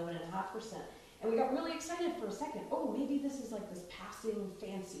about 11.5%. And we got really excited for a second. Oh, maybe this is like this passing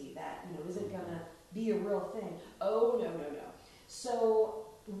fancy that, isn't gonna be a real thing. Oh, no. So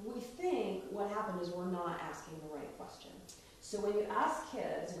we think what happened is we're not asking the right question. So when you ask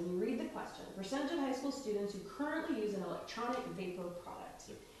kids, when you read the question, percentage of high school students who currently use an electronic vapor product.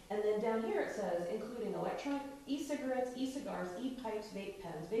 And then down here it says, including electronic e-cigarettes, e-cigars, e-pipes, vape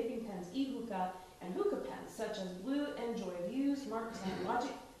pens, vaping pens, e-hookah, and hookah pens, such as Blue and Joy View, Smart Pen,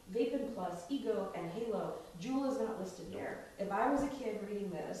 Logic, Vaping Plus, Ego, and Halo. Juul is not listed there. If I was a kid reading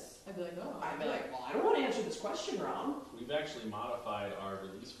this, I'd be like, oh. I'd be like, well, I don't want to answer this question wrong. We've actually modified our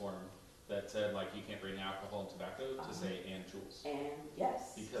release form that said, like, you can't bring alcohol and tobacco to say and Juuls. And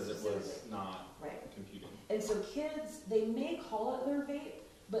yes. Because it was not computing. And so kids, they may call it their vape,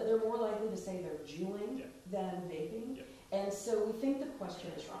 but they're more likely to say they're juuling than vaping. And so we think the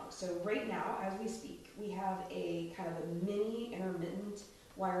question is wrong. So right now, as we speak, we have a kind of a mini intermittent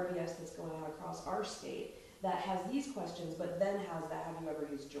YRBS that's going on across our state that has these questions, but then has that, have you ever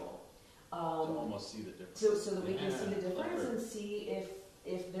used Juul? To almost see the difference. So that we can see the difference and see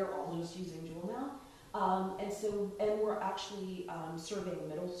if they're almost using Juul now. And we're actually surveying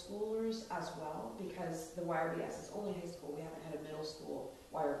middle schoolers as well, because the YRBS is only high school. We haven't had a middle school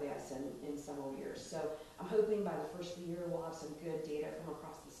YRBS in several years. So I'm hoping by the first of the year we'll have some good data from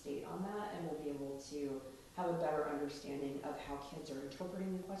across the state on that, and we'll be able to have a better understanding of how kids are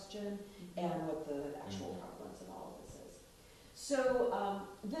interpreting the question and what the actual prevalence of all of this is. So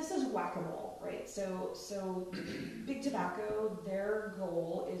this is whack-a-mole, right? So big tobacco, their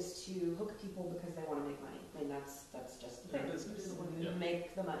goal is to hook people because they want to make money. I mean, that's just the thing. They want to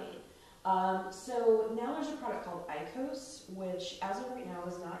make the money. So now there's a product called IQOS, which as of right now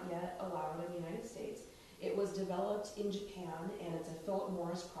is not yet allowed in the United States. It was developed in Japan, and it's a Philip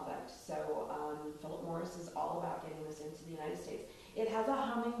Morris product. So Philip Morris is all about getting this into the United States. It has a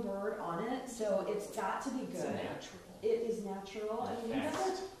hummingbird on it, so it's got to be good. It's natural. It is natural. I mean, who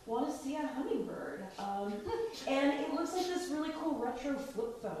doesn't want to see a hummingbird? And it looks like this really cool retro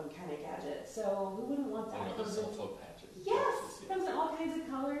flip phone kind of gadget. So who wouldn't want that? The cell phone patches. Yes, it comes in all kinds of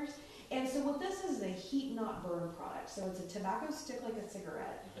colors. And so what this is a heat not burn product. So it's a tobacco stick like a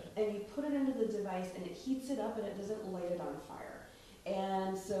cigarette, and you put it into the device and it heats it up and it doesn't light it on fire.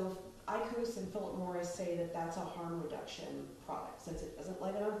 And so IQOS and Philip Morris say that that's a harm reduction product. Since it doesn't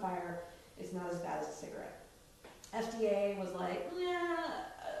light it on fire, it's not as bad as a cigarette. FDA was like, yeah,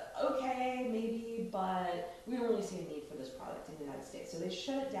 okay, maybe, but we don't really see a need for this product in the United States. So they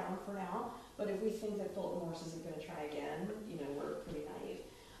shut it down for now, but if we think that Philip Morris isn't going to try again, we're pretty naive.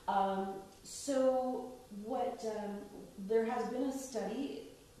 There has been a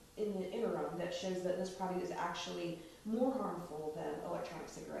study in the interim that shows that this product is actually more harmful than electronic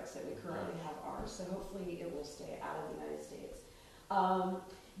cigarettes that we currently have ours. So hopefully it will stay out of the United States.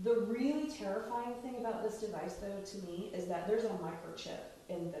 The really terrifying thing about this device, though, to me, is that there's a microchip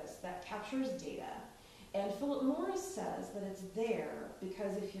in this that captures data. And Philip Morris says that it's there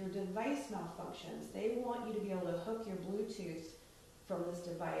because if your device malfunctions, they want you to be able to hook your Bluetooth from this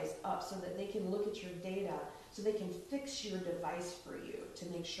device up so that they can look at your data, so they can fix your device for you to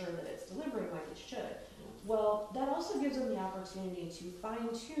make sure that it's delivering like it should. Well, that also gives them the opportunity to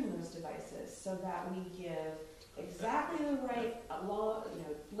fine-tune those devices so that we give exactly the right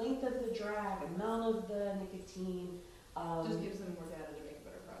length of the drag, amount of the nicotine. Just gives them more data to make a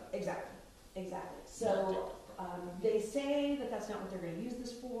better product. Exactly. So they say that that's not what they're going to use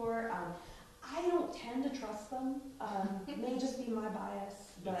this for. I don't tend to trust them. It may just be my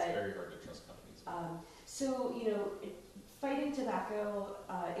bias, but it's very hard to trust companies. Fighting tobacco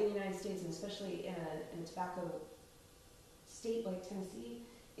in the United States, and especially in a tobacco state like Tennessee,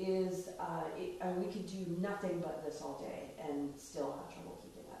 is we could do nothing but this all day and still have trouble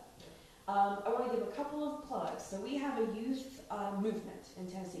keeping up. I want to give a couple of plugs. So we have a youth movement in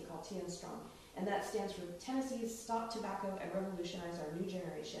Tennessee called TN Strong, and that stands for Tennessee's Stop Tobacco and Revolutionize Our New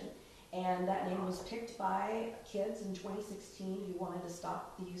Generation. And that name was picked by kids in 2016 who wanted to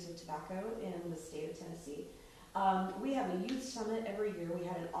stop the use of tobacco in the state of Tennessee. We have a youth summit every year. We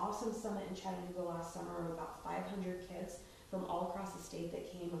had an awesome summit in Chattanooga last summer of about 500 kids from all across the state that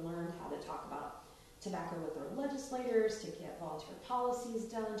came and learned how to talk about tobacco with their legislators, to get volunteer policies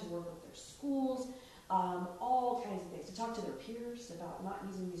done, to work with their schools, all kinds of things, to talk to their peers about not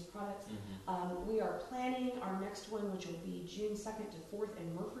using these products. We are planning our next one, which will be June 2nd to 4th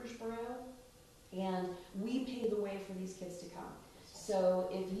in Murfreesboro, and we pay the way for these kids to come. So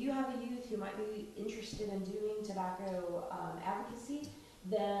if you have a youth who might be interested in doing tobacco advocacy,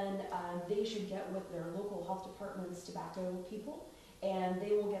 then they should get with their local health department's tobacco people, and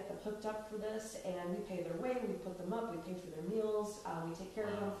they will get them hooked up for this, and we pay their way, we put them up, we pay for their meals, we take care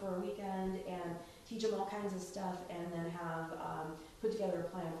of them for a weekend, and teach them all kinds of stuff, and then have put together a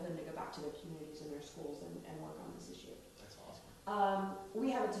plan for them to go back to their communities and their schools and work on this issue. That's awesome.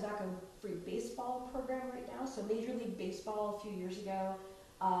 We have a tobacco-free baseball program right now. So Major League Baseball a few years ago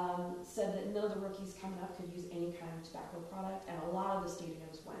said that none of the rookies coming up could use any kind of tobacco product, and a lot of the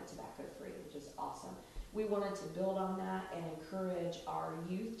stadiums went tobacco-free, which is awesome. We wanted to build on that and encourage our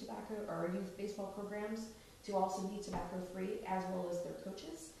youth baseball programs to also be tobacco-free, as well as their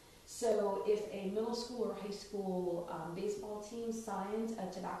coaches. So if a middle school or high school baseball team signs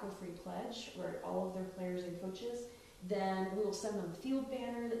a tobacco-free pledge where all of their players and coaches, then we will send them a field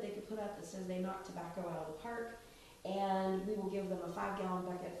banner that they could put up that says they knocked tobacco out of the park, and we will give them a 5-gallon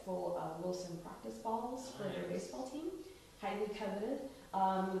bucket full of Wilson practice balls for their baseball team, highly coveted,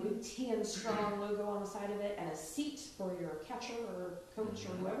 with a big TN Strong logo on the side of it, and a seat for your catcher or coach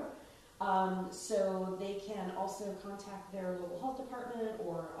or whoever. So they can also contact their local health department,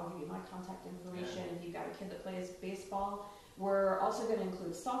 or I'll give you my contact information if you've got a kid that plays baseball. We're also going to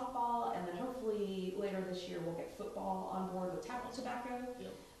include softball, and then hopefully later this year we'll get football on board with tobacco.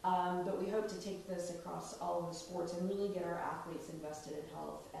 Yep. But we hope to take this across all of the sports and really get our athletes invested in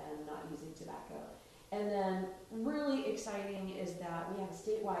health and not using tobacco. And then really exciting is that we have a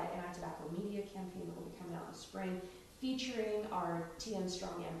statewide anti-tobacco media campaign that will be coming out in the spring, featuring our TN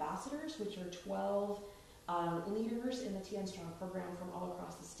Strong ambassadors, which are 12 leaders in the TN Strong program from all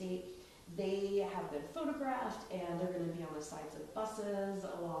across the state. They have been photographed, and they're going to be on the sides of buses,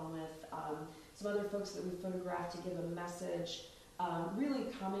 along with some other folks that we photographed to give a message, really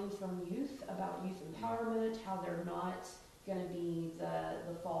coming from youth about youth empowerment, how they're not going to be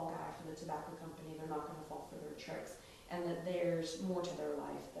the fall guy for the tobacco company. They're not going to fall for their tricks, and that there's more to their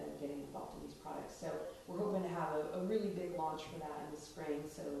life than getting involved in these products. So we're hoping to have a really big launch for that in the spring,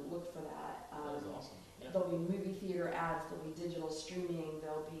 so look for that. That is awesome. Yeah. There'll be movie theater ads, there'll be digital streaming,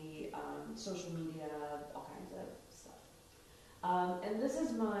 there'll be social media, all kinds of stuff. And this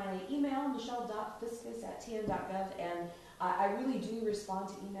is my email, michelle.fiscus@tn.gov, and I really do respond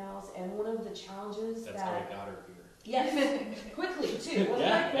to emails, and one of the challenges That's how I got her here. Yes, quickly too. Wasn't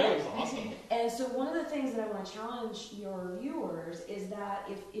that That quick? was awesome. And so one of the things that I want to challenge your viewers is that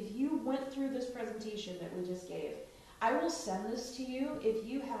if you went through this presentation that we just gave, I will send this to you. If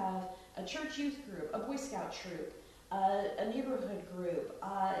you have a church youth group, a Boy Scout troop, a neighborhood group,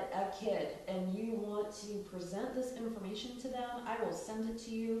 a kid, and you want to present this information to them, I will send it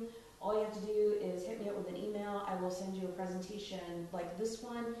to you. All you have to do is hit me up with an email. I will send you a presentation like this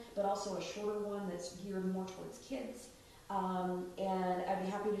one, but also a shorter one that's geared more towards kids. And I'd be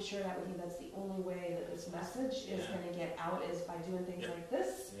happy to share that with you. That's the only way that this message is going to get out, is by doing things like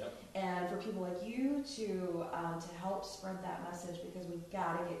this. Yep. And for people like you to help spread that message, because we've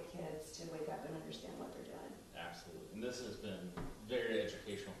got to get kids to wake up and understand what they're doing. Absolutely. And this has been very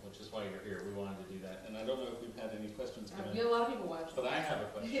educational, which is why you're here. We wanted to do that. And I don't know if we've had any questions come in. We had a lot of people watching. But I have a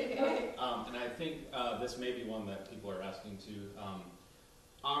question. And I think this may be one that people are asking too.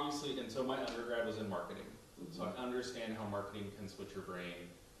 Obviously, and so my undergrad was in marketing. So I understand how marketing can switch your brain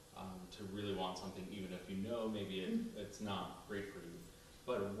to really want something, even if you know maybe it's not great for you.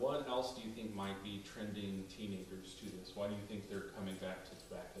 But what else do you think might be trending teenagers to this? Why do you think they're coming back to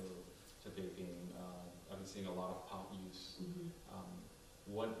tobacco, to vaping? I've been seeing a lot of pot use.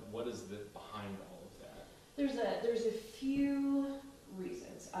 What is behind all of that? There's a few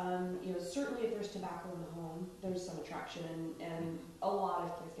reasons. Certainly if there's tobacco in the home, there's some attraction, and a lot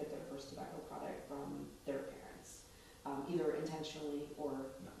of kids get their first tobacco product from their parents, either intentionally or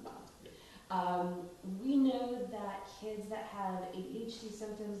not. We know that kids that have ADHD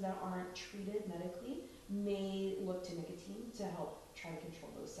symptoms that aren't treated medically may look to nicotine to help try to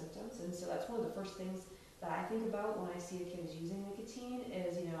control those symptoms, and so that's one of the first things that I think about when I see a kid is using nicotine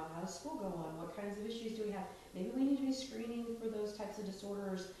is, how does school go on? What kinds of issues do we have? Maybe we need to be screening for those types of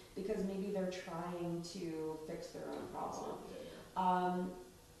disorders, because maybe they're trying to fix their own problem.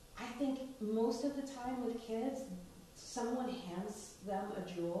 I think most of the time with kids, someone hands them a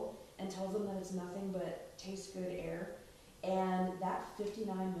Juul and tells them that it's nothing but tastes good air, and that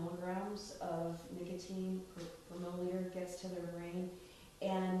 59 milligrams of nicotine per milliliter gets to their brain,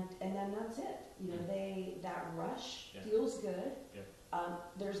 and then that's it. That rush feels good.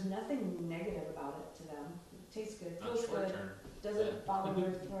 There's nothing negative about it to them. It tastes good, feels good, doesn't bother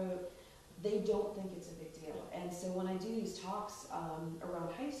their throat. They don't think it's a big deal. And so when I do these talks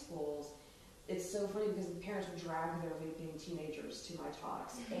around high schools, it's so funny because the parents would drag their vaping teenagers to my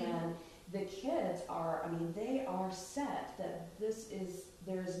talks, and the kids are, they are set that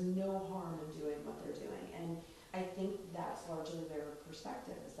there's no harm in doing what they're doing. And I think that's largely their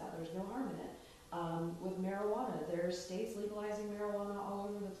perspective, is that there's no harm in it. With marijuana, there's states legalizing marijuana all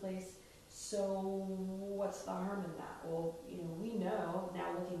over the place. So what's the harm in that? Well, we know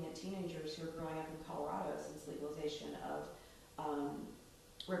now, looking at teenagers who are growing up in Colorado since legalization of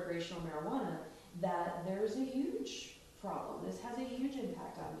recreational marijuana, that there's a huge problem. This has a huge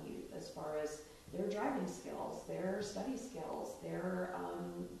impact on youth as far as their driving skills, their study skills, their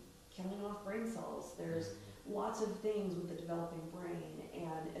killing off brain cells. There's lots of things with the developing brain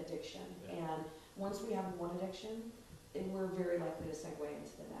and addiction. And once we have one addiction, we're very likely to segue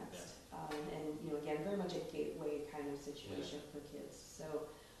into the next. Again, very much a gateway kind of situation for kids. So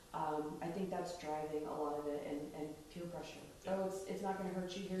I think that's driving a lot of it, and peer pressure. Oh, it's not going to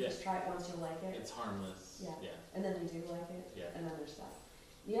hurt you here. Just try it once, you'll like it. It's harmless. And then they do like it. And then there's stuff.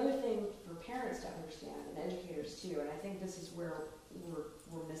 The other thing for parents to understand, and educators too, and I think this is where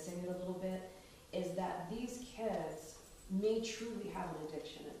we're missing it a little bit, is that these kids, may truly have an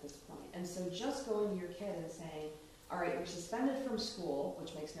addiction at this point. And so just going to your kid and saying, all right, you're suspended from school,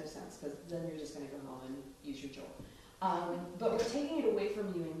 which makes no sense because then you're just going to go home and use your jolt. But we're taking it away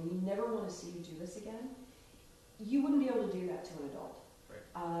from you and we never want to see you do this again. You wouldn't be able to do that to an adult.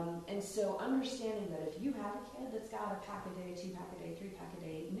 Right. And so understanding that if you have a kid that's got a pack a day, 2 pack a day, 3 pack a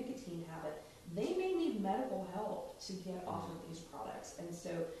day nicotine habit, they may need medical help to get off of these products. And so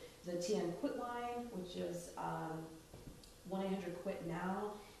the TN Quit line, which is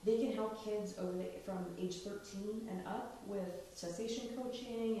 1-800-QUIT-NOW, they can help kids from age 13 and up with cessation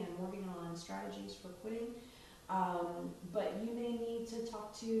coaching and working on strategies for quitting. But you may need to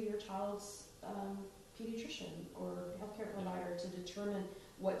talk to your child's pediatrician or healthcare provider to determine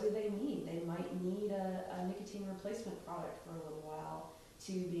what do they need. They might need a nicotine replacement product for a little while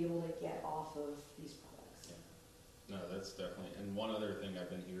to be able to get off of these products. Yeah. No, that's definitely, and one other thing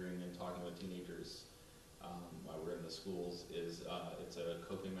I've been hearing and talking with teenagers while we're in the schools is it's a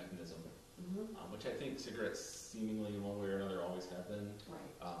coping mechanism, which I think cigarettes seemingly in one way or another always have been,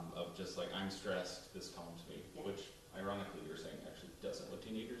 right. Of just like, I'm stressed, this calms me, Yeah. which ironically you're saying actually doesn't with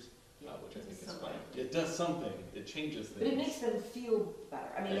teenagers. Yeah, Which I think is something. funny. It does something. It changes things. But it makes them feel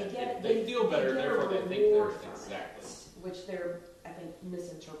better. I mean, Yeah, they feel better, get a therefore they think reward they're from exactly. it, which they're, I think,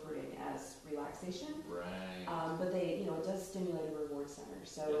 misinterpreting as relaxation. Right. But it does stimulate a reward center.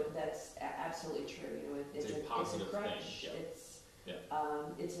 So that's absolutely true. It's a positive it's a crutch. thing.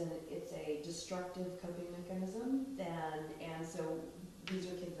 Yeah. It's a destructive coping mechanism. And so these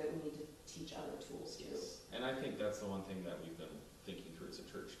are kids that we need to teach other tools to. Yes. And I think that's the one thing that we've been thinking through as a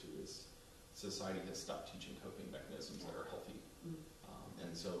church too is society has stopped teaching coping mechanisms that are healthy.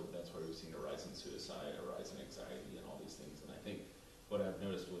 And so that's why we've seen a rise in suicide, a rise in anxiety, and all these things. And I think what I've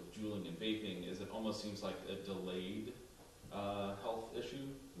noticed with juuling and vaping is it almost seems like a delayed health issue.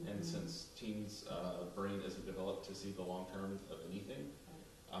 And since teens' brain isn't developed to see the long term of anything,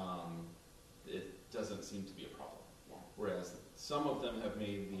 it doesn't seem to be a problem. Yeah. Whereas some of them have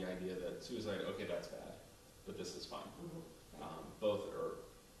made the idea that suicide, okay, that's bad, but this is fine. Both are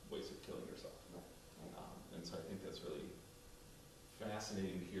ways of killing yourself. And so I think that's really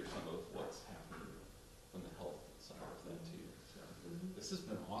fascinating to hear some of what's happening on the health side of that too. So this has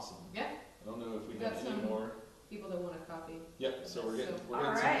been awesome. Yeah. I don't know if we Got have any some more. People that want a copy. Yep. So we're getting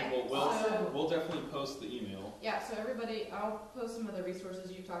All some right. people. We'll definitely post the email. Yeah, so everybody, I'll post some of the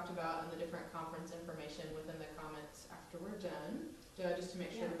resources you talked about and the different conference information within the comments after we're done, just to make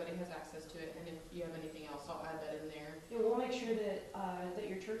sure everybody has access to it. And if you have anything else, I'll add that in there. Yeah, we'll make sure that that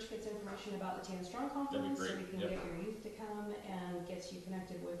your church gets information about the Tan Strong Conference, so we can get your youth to come and get you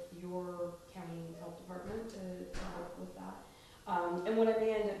connected with your county health department to help with that. And what I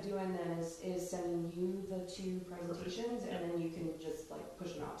may end up doing then is sending you the 2 presentations, and then you can just like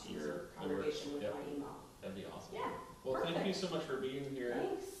push them out to your congregation with my email. That'd be awesome. Yeah. Well, perfect. thank you so much for being here.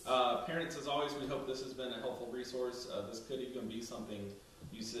 Thanks. Parents, as always, we hope this has been a helpful resource. This could even be something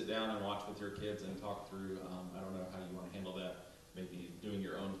you sit down and watch with your kids and talk through. I don't know how you want to handle that. Maybe doing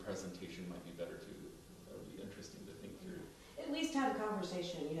your own presentation might be better too. That would be interesting to think through. At least have a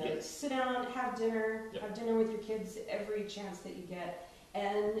conversation, Yes. Sit down, have dinner, Yep. have dinner with your kids every chance that you get.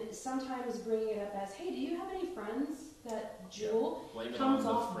 And sometimes bringing it up as, hey, do you have any friends that jewel? Blame it Comes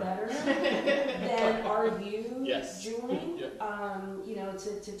on the off friend. better than are you Yes. juuling? Yep.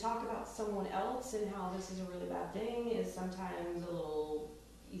 To talk about someone else and how this is a really bad thing is sometimes a little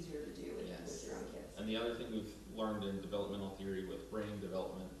easier to do with your own kids. And the other thing we've learned in developmental theory with brain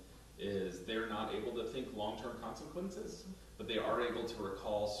development is they're not able to think long-term consequences, but they are able to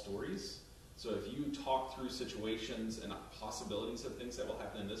recall stories. So if you talk through situations and possibilities of things that will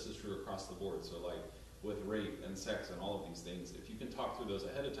happen, and this is true across the board, so like with rape and sex and all of these things, if you can talk through those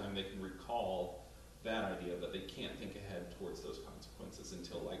ahead of time, they can recall that idea, but they can't think ahead towards those consequences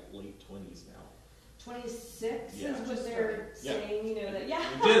until like late 20s now. 26 Yeah. is what they're saying, We did it, yeah.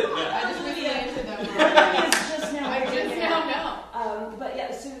 I just recently entered that one. It's just now. I just now know. But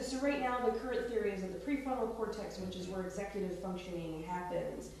yeah, so right now the current theory is that the prefrontal cortex, which is where executive functioning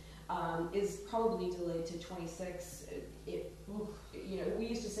happens, is probably delayed to 26. We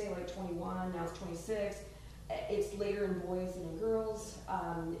used to say like 21, now it's 26. It's later in boys than in girls.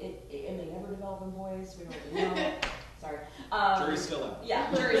 It may never develop in boys. We don't really know. Sorry. Jury's still out.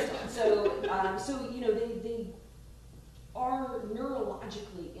 Yeah, jury's still out. So they are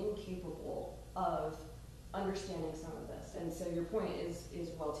neurologically incapable of understanding some of this. And so your point is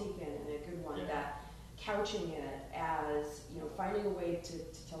well taken and a good one, that couching it as, finding a way to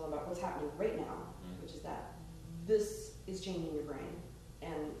tell them about what's happening right now, which is that this is changing your brain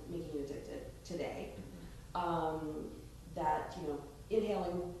and making you addicted today. That,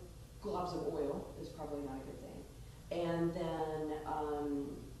 inhaling globs of oil is probably not a good thing. and then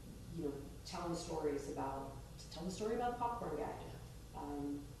telling stories about the story about the popcorn guy.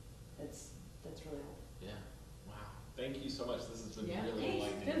 That's really helpful. Yeah. Wow. Thank you so much. This has been really Thanks.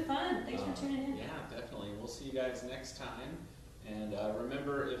 enlightening. It's been fun. Thanks for tuning in. Yeah, definitely. We'll see you guys next time. And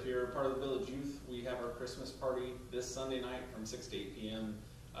remember, if you're part of the Village Youth, we have our Christmas party this Sunday night from 6 to 8 p.m.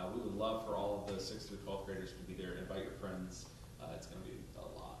 We would love for all of the 6th through 12th graders to be there. Invite your friends. It's going to be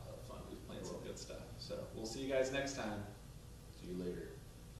a lot of fun. We've planned some good stuff. So we'll see you guys next time. See you later.